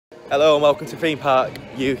Hello and welcome to Theme Park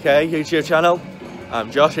UK YouTube channel. I'm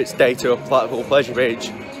Josh, it's day 2 of Blackpool Pleasure Beach.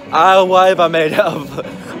 Why have I made it of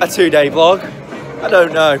a 2-day vlog? I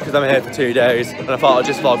don't know, because I'm here for 2 days and I thought I'd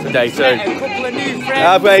just vlog for day 2. A couple of new friends.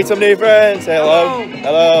 I've made some new friends. Say hello.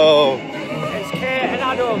 Hello. It's Kate and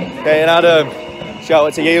Adam. Kate and Adam. Shout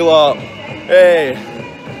out to you lot. Hey.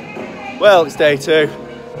 Well, it's day 2.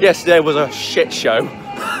 Yesterday was a shit show.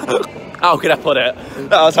 How can I put it?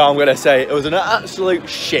 That's how I'm going to say it. It was an absolute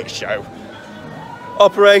shit show.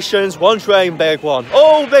 Operations, one train, big one.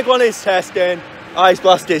 Oh, big one is testing. Ice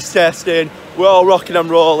Blast is testing. We're all rocking and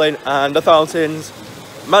rolling. And the fountains.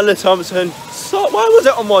 Amanda Thompson. So, why was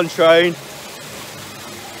it on one train?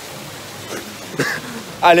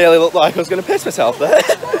 I nearly looked like I was going to piss myself there.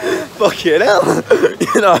 Fucking hell.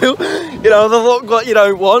 you know the look what you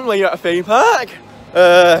don't want when you're at a theme park.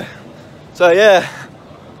 So yeah.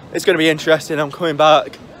 It's going to be interesting. I'm coming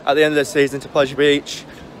back at the end of the season to Pleasure Beach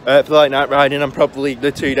for like night riding and probably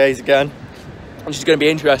the 2 days again, which is going to be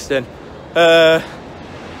interesting. Hearing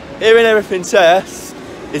everything test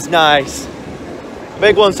is nice. The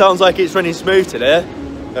big one sounds like it's running smooth today.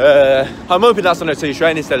 I'm hoping that's on a 2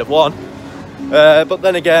 train instead of 1. But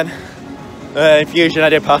then again, Infusion I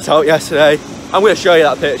did pass out yesterday. I'm going to show you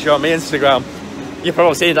that picture on my Instagram. You've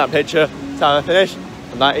probably seen that picture time I finish,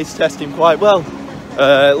 and that is testing quite well.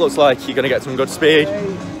 It looks like you're going to get some good speed.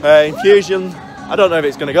 Infusion, I don't know if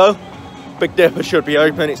it's going to go. Big Dipper should be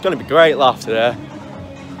open. It's going to be great laugh today.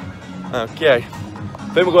 Okay. I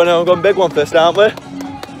think we're going big one first, aren't we?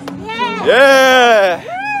 Yeah!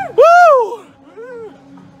 Yeah! Woo!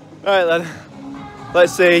 Right then.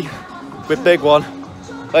 Let's see with big one.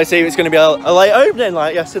 Let's see if it's going to be a late opening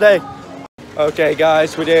like yesterday. Okay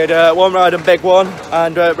guys, we did one ride and big one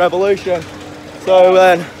and Revolution. So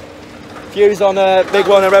then, views on a big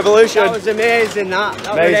one and Revolution. That was amazing, that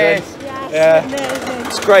amazing. Was yes, yeah. Amazing.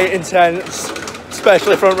 It's great intense,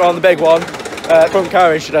 especially front row on the big one. Front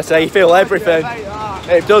carriage, should I say. You feel everything.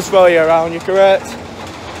 It does throw you around, you're correct.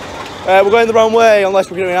 We're going the wrong way unless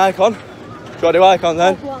we're doing Icon. Do you want to do Icon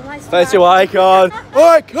then? Let's do Icon.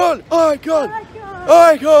 Icon! Icon!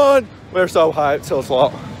 Icon! We're so hyped, so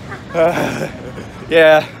slot.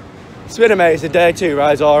 Yeah, it's been amazing. Day 2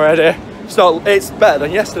 rides already. So it's better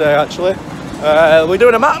than yesterday actually. We're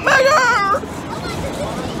doing a Map Mega!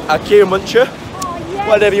 A Q Muncher,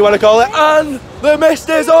 whatever you want to call it, and the mist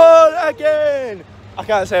is on again! I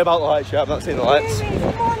can't say about the lights yet, I've not seen the lights.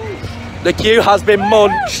 The queue has been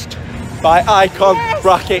munched by Icon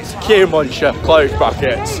brackets Q Muncher, close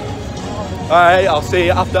brackets. Alright, I'll see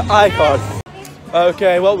you after Icon.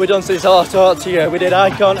 Okay, what we've done since I last talked to you, we did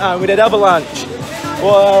Icon and we did Avalanche.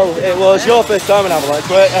 Well, it was your first time in Avalanche,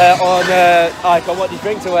 on Icon. What did you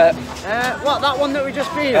think to it? What, that one that we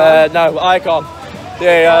just been on? No, Icon. Oh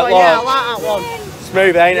yeah, I like that one.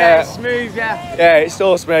 Smooth, ain't Yeah, it? it's smooth, yeah. Yeah, it's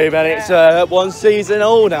still smooth and it's 1 season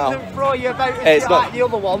old now. It doesn't throw you about as like the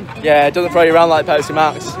other one. Yeah, it doesn't throw you around like Pepsi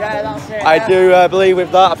Max. Yeah, that's it. I do believe with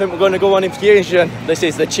that, I think we're going to go on Infusion. This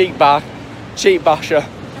is the cheek basher.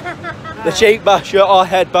 The cheek basher or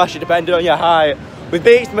head basher, depending on your height. We've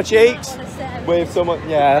beached my cheeks with someone,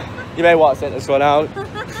 yeah, you may want to send this one out.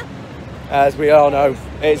 As we all know,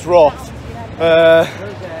 it's rough.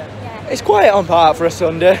 It's quiet on part for a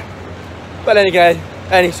Sunday. But then again,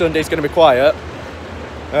 any Sunday's going to be quiet.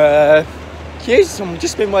 Jeez, I've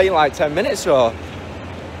just been waiting like 10 minutes for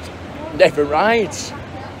different rides.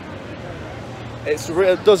 It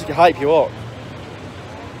does hype you up.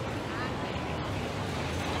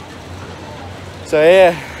 So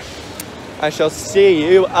yeah, I shall see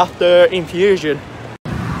you after Infusion.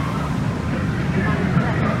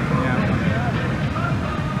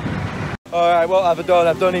 Alright, what have I done?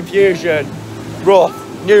 I've done Infusion. Rough,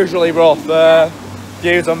 usually rough.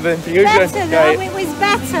 Views on the Infusion. Better though, it was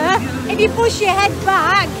better. If you push your head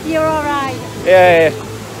back, you're alright. Yeah,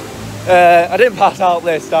 I didn't pass out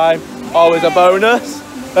this time. Always a bonus.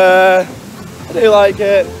 I do like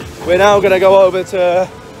it. We're now going to go over to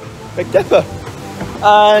Big Dipper.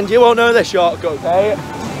 And you won't know this shortcut, okay?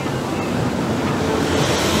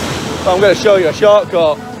 So I'm going to show you a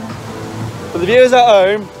shortcut. For the viewers at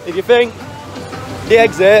home, if you think the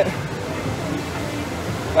exit,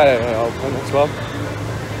 I don't know, on this one.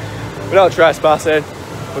 We're not trespassing,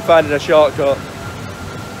 we're finding a shortcut.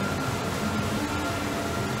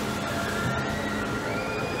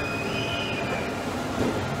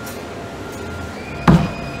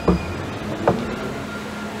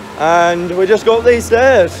 And we just go up these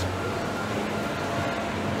stairs.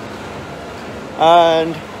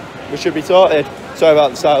 And we should be sorted. Sorry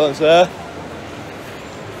about the silence there.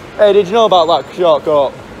 Hey, did you know about that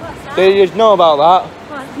shortcut? What's that? Did you know about that?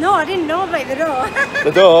 What? No, I didn't know about the door.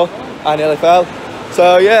 The door, I nearly fell.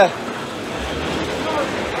 So yeah.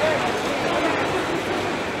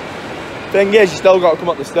 Thing is, you still got to come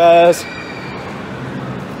up the stairs.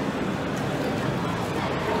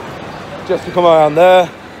 Just to come around there.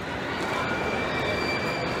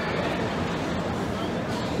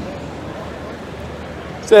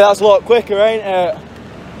 See, that's a lot quicker, ain't it?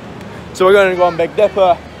 So we're going to go on Big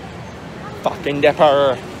Dipper. Fucking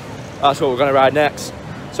Dipper. That's what we're going to ride next.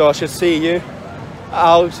 So I should see you.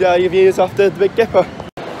 I'll share your views after the Big Dipper.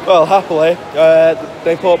 Well, happily,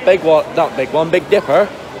 they put Big Dipper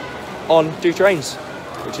on 2 trains,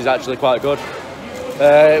 which is actually quite good.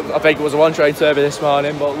 I think it was a 1 train service this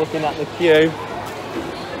morning, but looking at the queue,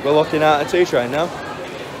 we're looking at a 2 train now.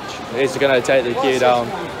 It's going to take the queue down.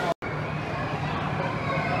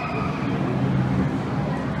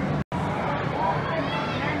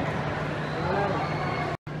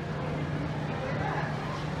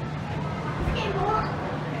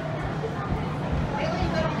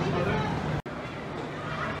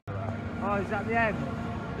 Oh, is that the end?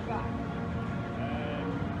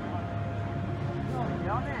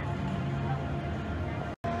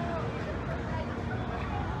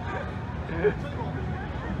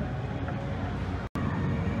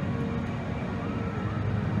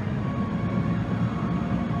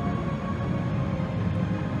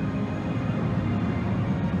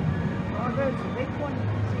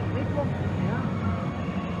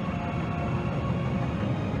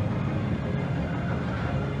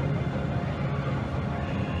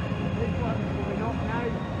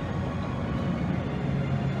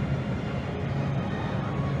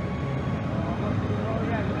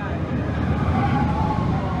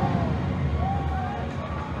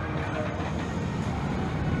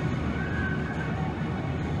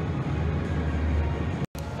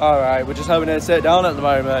 Alright, we're just having a sit down at the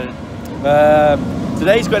moment.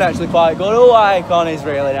 Today's been actually quite good. Oh, Icon is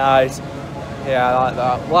really nice. Yeah, I like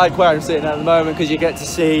that. Like where I'm sitting at the moment, because you get to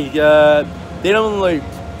see the inland loop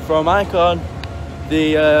from Icon,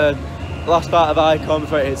 the last part of Icon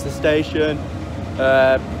before it hits the station,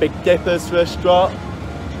 Big Dipper's first drop,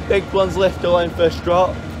 Big One's lift line first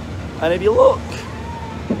drop, and if you look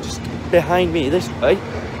just behind me this way,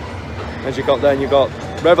 as you got then, you've got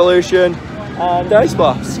Revolution and Ice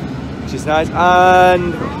Blast, which is nice.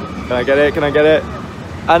 And can I get it? Can I get it?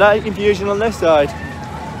 And Night Infusion on this side.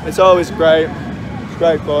 It's always great. It's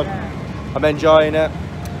great fun. I'm enjoying it.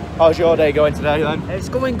 How's your day going today then? It's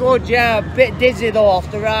going good, yeah. A bit dizzy though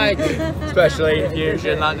off the ride. Especially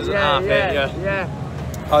Infusion, that doesn't half hit you. Yeah.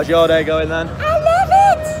 How's your day going then? I love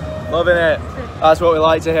it! Loving it. That's what we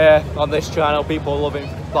like to hear on this channel. People loving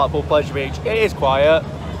Blackpool Pleasure Beach. It is quiet.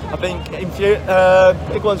 I think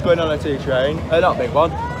Big One's going on a 2 train. Not Big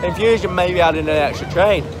One. Infusion maybe adding an extra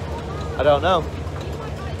train. I don't know.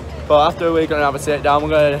 But after we're going to have a sit down, we're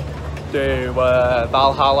going to do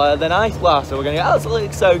Valhalla, then Ice Blast. So we're going to get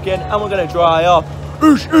absolutely soaking and we're going to dry off.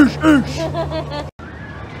 Oosh, oosh, oosh.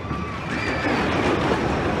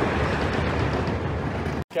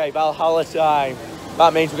 Okay, Valhalla time.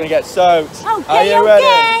 That means we're going to get soaked. Okay, are you ready?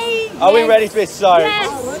 Okay. Are we ready to be soaked?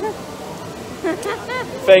 Yes.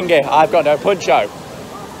 Thingy, I've got no poncho.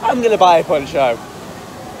 I'm going to buy a poncho.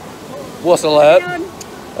 What's alert?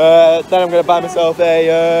 Then I'm going to buy myself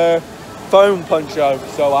a foam poncho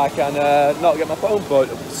so I can not get my phone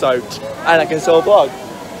soaked and I can still vlog.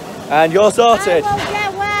 And you're sorted. I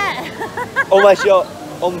won't get wet.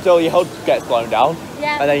 Until your hood gets blown down.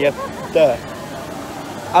 Yeah. And then you're there.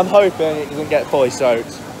 I'm hoping it doesn't get fully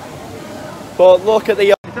soaked. But look at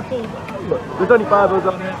the... There's only 5 of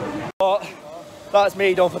us on it. But that's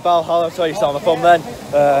me done for Valhalla, so you saw my thumb then.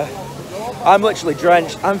 I'm literally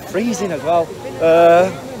drenched. I'm freezing as well.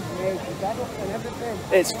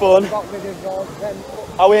 It's fun.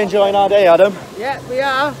 Are we enjoying our day, Adam? Yeah, we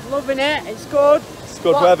are. Loving it. It's good. It's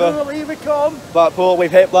good weather. Blackpool, here we come. Blackpool,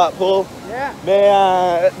 we've hit Blackpool.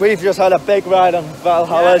 Yeah. We've just had a big ride on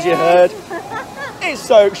Valhalla, as you heard. It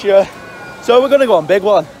soaks you. So we're going to go on Big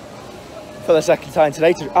One for the second time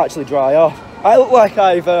today to actually dry off. I look like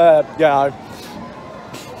I've,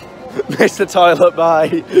 missed the toilet by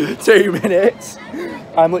 2 minutes.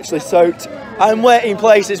 I'm literally soaked. I'm wet in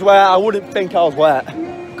places where I wouldn't think I was wet.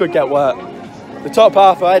 Could get wet. The top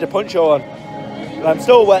half I had a poncho on. And I'm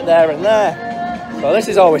still wet there and there. So this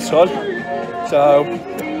is always fun. So I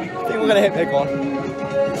think we're going to hit Big One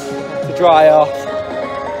to dry off,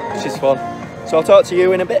 which is fun. So I'll talk to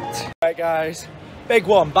you in a bit. Right guys, Big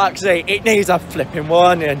One, back seat. It needs a flipping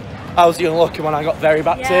warning. I was unlucky when I got very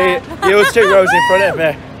back seat. You was 2 rows in front of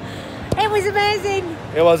me. It was amazing.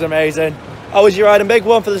 It was amazing. How was you riding big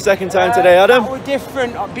one for the second time today, Adam? It was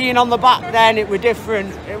different. Being on the back then, it was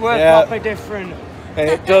different. It was proper different.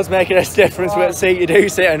 It does make a difference with the seat you do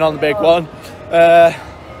sitting on the big one.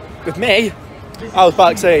 With me, I was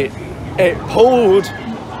back seat. It pulled,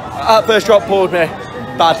 at first drop pulled me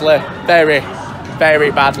badly, very,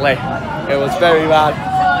 very badly. It was very bad.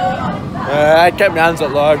 I kept my hands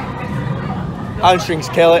up low. Hamstrings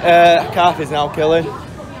killing, calf is now killing.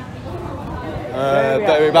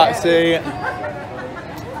 Very back seat.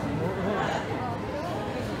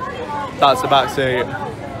 That's the back seat.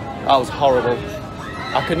 That was horrible.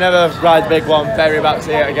 I could never ride the big one, very back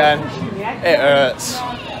seat again. It hurts.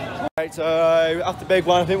 Right, so after big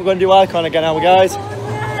one, I think we're going to do Icon again, are we guys?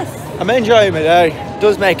 I'm enjoying my day. It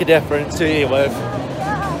does make a difference who you with.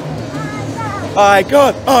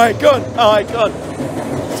 Icon, Icon, Icon.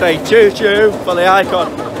 Say choo choo for the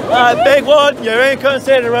Icon. Right, big one, you're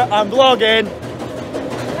inconsiderate. I'm vlogging.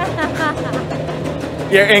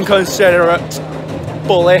 You're inconsiderate,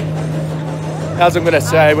 bully. As I'm going to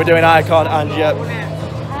say, we're doing Icon and Yep.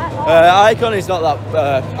 Icon is not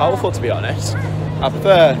that powerful, to be honest. I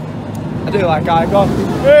do like Icon.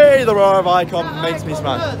 Hey, the roar of Icon makes me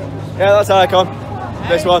smile. Yeah, that's Icon.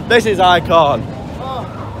 This one, this is Icon.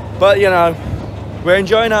 But you know, we're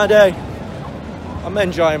enjoying our day. I'm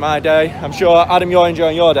enjoying my day. I'm sure, Adam, you're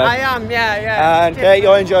enjoying your day. I am, yeah. And Kate,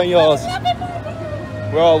 you're enjoying yours.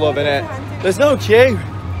 We're all loving it. There's no queue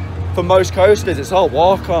for most coasters, it's all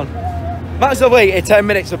walk on. Might as well wait 10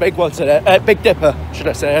 minutes for big one today, Big Dipper, should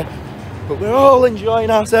I say. But we're all enjoying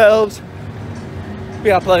ourselves. We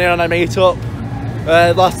are planning on a meet up.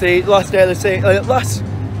 Last day of the season, last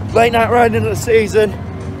late night riding of the season.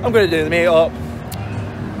 I'm going to do the meet up,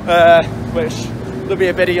 which there'll be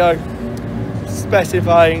a video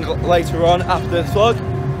specifying later on after the vlog.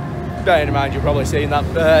 Bearing in mind you're probably seeing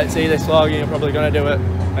that, see this vlog and you're probably going to do it.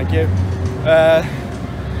 Thank you.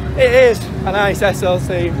 It is a nice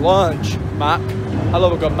SLC launch Mac. I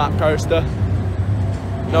love a good Mac coaster.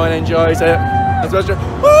 No one enjoys it. Especially,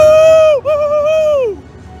 woo, woo, woo,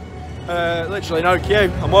 woo. Literally no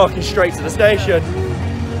queue. I'm walking straight to the station.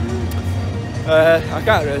 I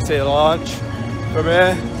can't really see the launch from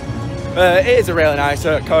here. It is a really nice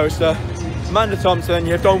coaster. Amanda Thompson,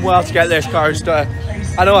 you've done well to get this coaster.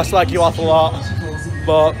 I know I slag you off a lot,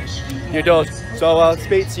 but you did. So I'll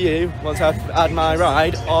speak to you once I've had my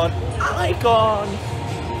ride on Icon.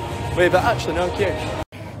 With actually no queue.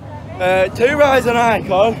 2 rides on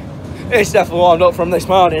Icon. It's definitely warmed up from this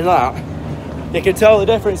morning, that. You can tell the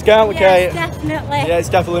difference, can't we, Kate? Yes, definitely. Yeah, it's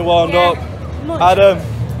definitely warmed up. Adam,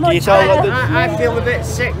 can you tell that I feel a bit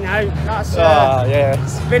sick now. That's yeah.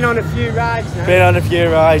 Been on a few rides now. Been on a few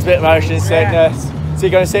rides, bit of motion sickness. So you're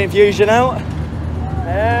going to sit Infusion out?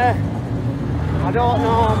 I don't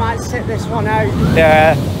know, I might sit this one out.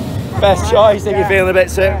 Yeah, best choice if you're feeling a bit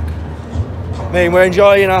sick. I mean, we're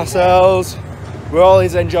enjoying ourselves. We're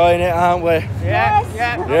always enjoying it, aren't we? Yeah.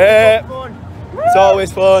 It's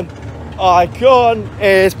always fun. Icon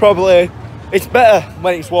is probably, it's better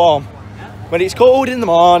when it's warm. When it's cold in the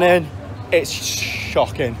morning, it's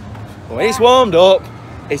shocking. But when it's warmed up,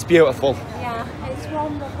 it's beautiful. Yeah, it's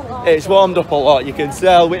warmed up a lot. It's warmed up a lot. You can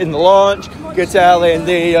tell in the launch, you can tell in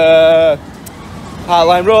the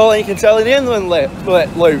Heartline Roll, and you can tell in the inland lifts.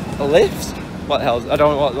 What the hell? I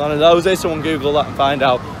don't know what one of those is. Someone Google that and find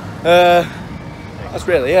out. That's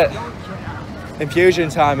really it. Infusion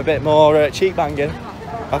time, a bit more cheek banging,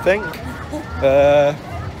 I think.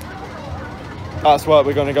 That's what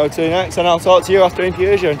we're going to go to next, and I'll talk to you after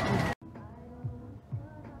Infusion.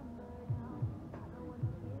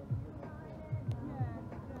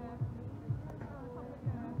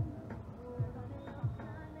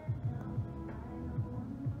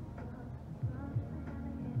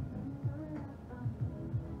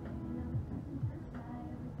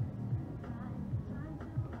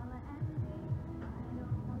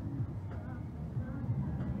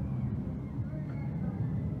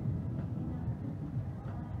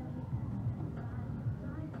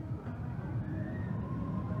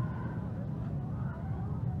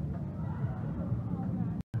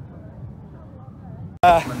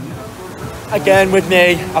 Again with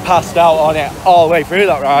me, I passed out on it all the way through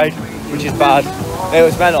that ride, which is bad. It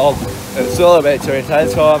was mental. It was still a bit too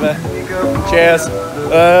intense for me. Cheers.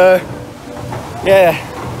 Yeah,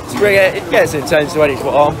 it's pretty, it gets intense when it's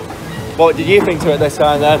warm. What did you think to it this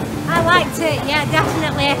time then? I liked it, yeah,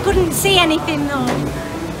 definitely. I couldn't see anything though.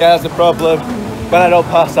 Yeah, that's the problem. When I don't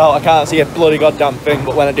pass out, I can't see a bloody goddamn thing,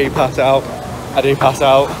 but when I do pass out, I do pass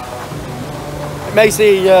out. It makes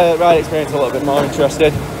the ride experience a little bit more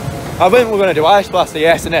interesting. I think we're going to do Ice Blast, the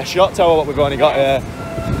S&S Shot Tower, what we've only got here.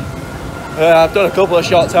 I've done a couple of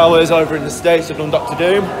shot towers over in the States. I've done Doctor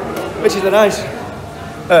Doom, which is a nice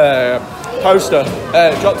poster.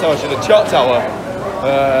 Shot tower, shot tower.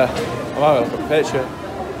 I'm having a look at the picture.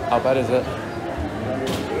 How bad is it?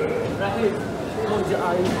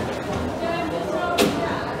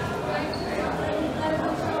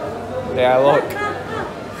 Yeah, look.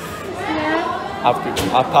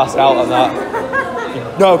 I've passed out on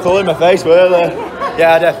that. No colour in my face, were there?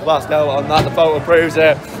 Yeah, I definitely passed out on that. The photo proves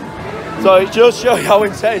it. So it just shows you how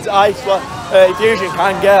intense ice fusion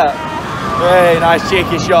can get. Very nice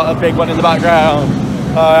cheeky shot, a big one in the background.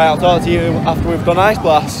 Alright, I'll talk to you after we've done Ice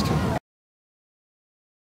Blast.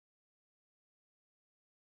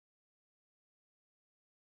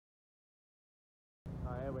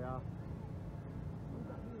 Here we are.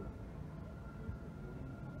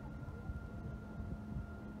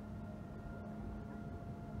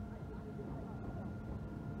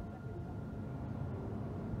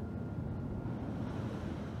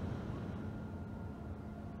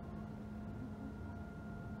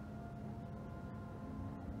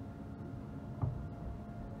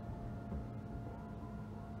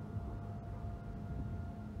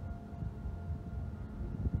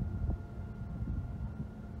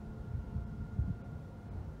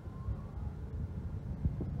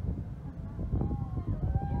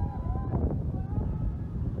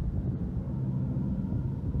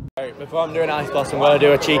 Before I'm doing Ice Blast, I'm going to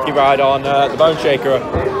do a cheeky ride on the Bone Shaker,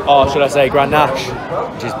 or should I say Grand Nash,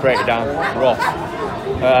 which is pretty damn rough.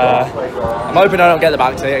 I'm hoping I don't get the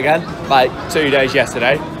back seat again, like 2 days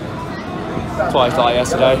yesterday, twice like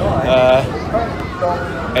yesterday.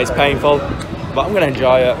 It's painful, but I'm going to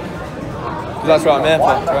enjoy it, because that's what I'm here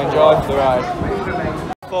for, to enjoy the ride.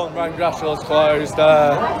 Grand Nash is closed,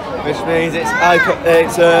 which means it's Ice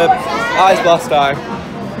Blast time.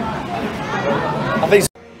 I think.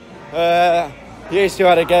 You used to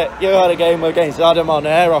had a game against Adam on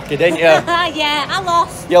air hockey, didn't you? Yeah, I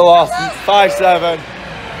lost. You lost 5-7.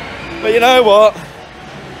 But you know what?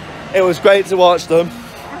 It was great to watch them.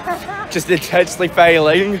 Just intensely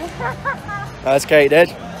failing, as Kate did.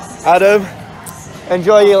 Adam,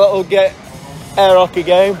 enjoy your little air hockey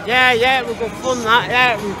game. Yeah, it was good fun. That,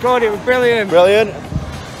 yeah, it was good. It was brilliant. Brilliant.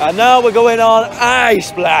 And now we're going on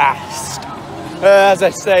Ice Blast. As I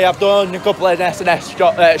say, I've done a couple of S&S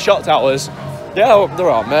shot towers. Yeah, they're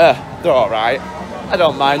all meh. They're all right. I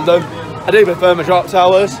don't mind them. I do prefer my drop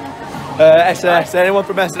towers. S&S, anyone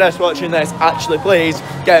from S&S watching this, actually please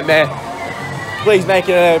get me. Please make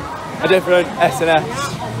it a different S&S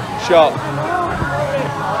shot.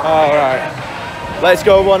 Alright. Let's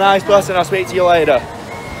go one Ice Blast and I'll speak to you later.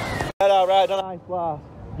 Alright, on Ice Blast.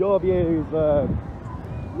 Your views,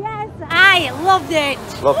 Yes, I loved it.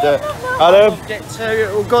 Loved it. Adam? Loved it too.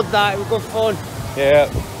 It was good, that. It was good fun. Yeah.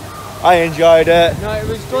 I enjoyed it. No, it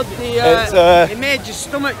was good. It made your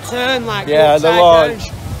stomach turn like the launch.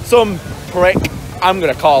 Some prick, I'm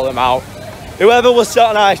going to call him out. Whoever was sat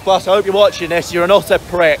on Ice Blast, I hope you're watching this, you're an utter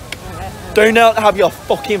prick. Do not have your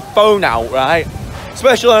fucking phone out, right?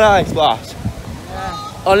 Especially on Ice Blast.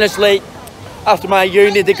 Yeah. Honestly, after my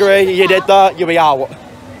uni degree, you did that, you'll be out.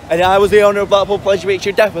 And I was the owner of Blackpool Pleasure Beach,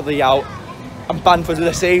 you're definitely out. I'm banned for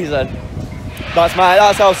the season. That's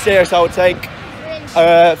how serious I would take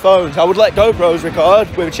phones. I would let GoPros record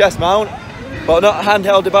with a chest mount, but not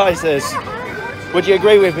handheld devices. Would you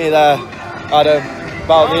agree with me there, Adam,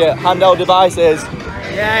 about the handheld devices?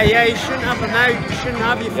 Yeah, you shouldn't have them out. You shouldn't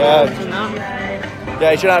have your phones and that.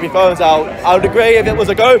 Yeah, you shouldn't have your phones out. I would agree if it was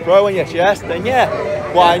a GoPro on your chest, then yeah,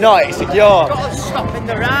 why not? It's secure. You've got to stop in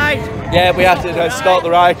the ride. Yeah, we had to stop the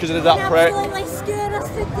ride because of that prick. Absolutely scared us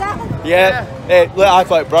to death. Yeah, I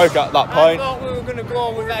thought it broke at that point. I thought we were going to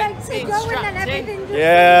go with it being strapped in.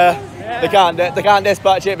 Yeah, they can't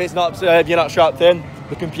dispatch it if it's not if you're not strapped in.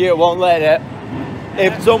 The computer won't let it.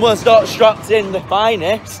 If someone's not strapped in the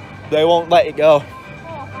finest, they won't let it go.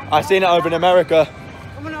 I've seen it over in America.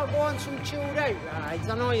 Can we not go on some chilled out rides?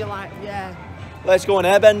 I know you like, yeah. Let's go on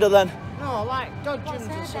Airbender then. No, like Dodgems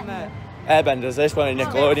or something. Airbenders, this one in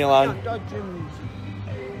Nickelodeon land.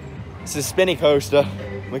 It's a spinny coaster.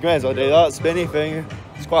 We may as well do that spinny thing.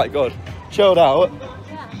 It's quite good. Chilled out.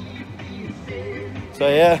 So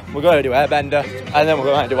yeah, we're going to do Airbender and then we're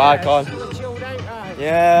going to do Icon.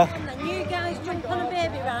 Yeah. And then you guys jump on a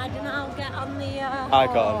baby ride and I'll get on the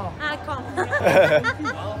Icon. Icon.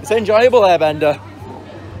 It's enjoyable Airbender.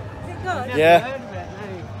 Is it good? Yeah.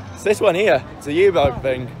 It's this one here. It's a U-boat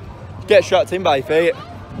thing. You get strapped in by your feet.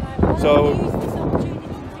 So.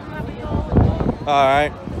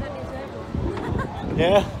 Alright.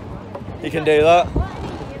 Yeah. You can do that.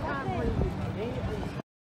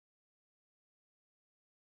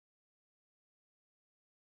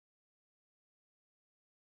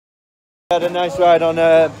 We had a nice ride on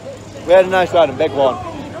Big One.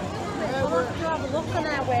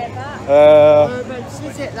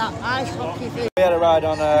 Is it that ice hockey thing? We had a ride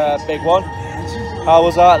on Big One. How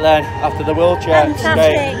was that then, after the wheel check?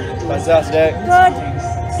 Fantastic. Good.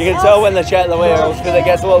 You can tell when they check the wheels because it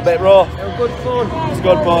gets a little bit rough. It was good fun. It's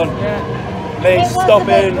good fun. Yeah. Me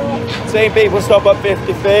seeing people stop at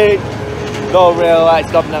 50 feet. Don't really like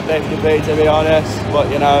stopping at 50 feet to be honest, but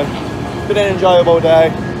you know, it's been an enjoyable day.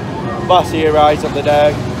 Last year rides of the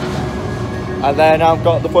day. And then I've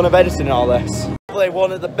got the fun of editing all this. Probably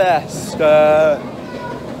one of the best rides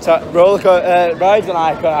on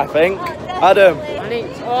Icon, I think. Adam.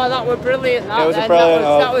 Oh, that was brilliant. It was brilliant.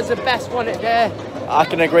 That was the best one today. I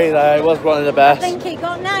can agree there, it was one of the best. I think it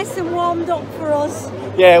got nice and warmed up for us.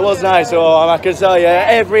 Yeah, it was nice, I can tell you,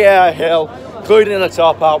 every air hill, including the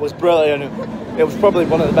top out, was brilliant. It was probably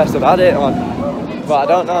one of the best I've had it on, but I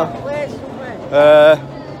don't know.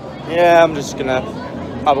 Yeah, I'm just gonna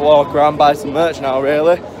have a walk around, buy some merch now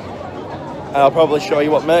really. And I'll probably show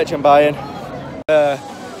you what merch I'm buying.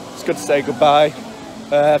 It's good to say goodbye.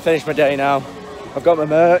 Finished my day now. I've got my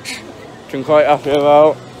merch, which I'm quite happy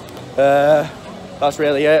about. That's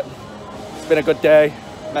really it. It's been a good day.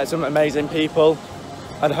 Met some amazing people.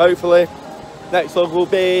 And hopefully, next vlog will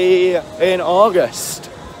be in August.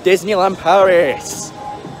 Disneyland Paris.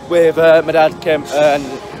 With my dad, Kim, and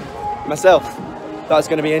myself. That's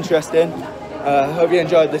going to be interesting. Hope you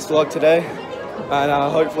enjoyed this vlog today. And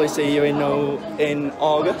I'll hopefully see you in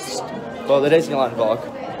August for the Disneyland vlog.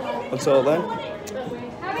 Until then,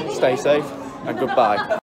 stay safe and goodbye.